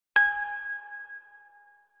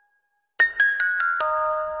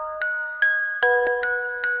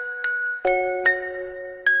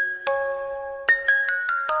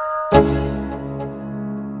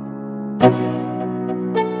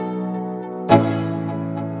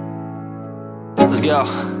Let's go.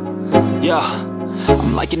 Yo,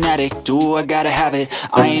 I'm like an addict, ooh, I gotta have it.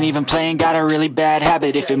 I ain't even playing, got a really bad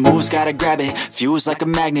habit. If it moves, gotta grab it, fuse like a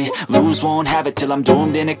magnet. Lose, won't have it till I'm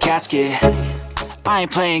doomed in a casket. I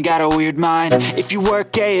ain't playing, got a weird mind. If you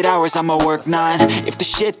work 8 hours, I'ma work 9. If the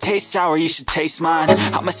shit tastes sour, you should taste mine.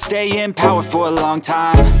 I'ma stay in power for a long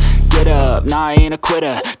time. Get up, nah, I ain't a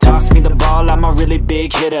quitter. Toss me the ball, I'm a really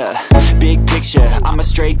big hitter. Big picture, I'm a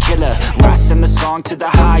straight killer. Rising the song to the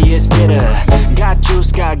highest bidder. Got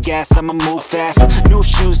juice, got gas, I'ma move fast. New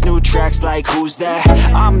shoes, new tracks, like who's that?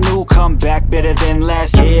 I'm new, come back, better than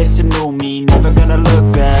last. Yeah, it's a new me, never gonna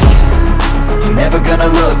look back. Never gonna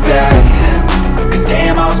look back. Cause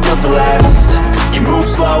damn, I was built to last. You move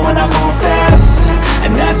slow and I move fast,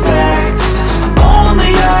 and that's facts.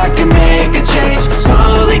 Only I can make a change.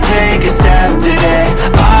 Slowly take a step today.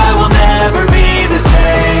 I will never be the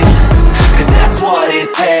same, cause that's what it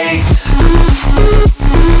takes.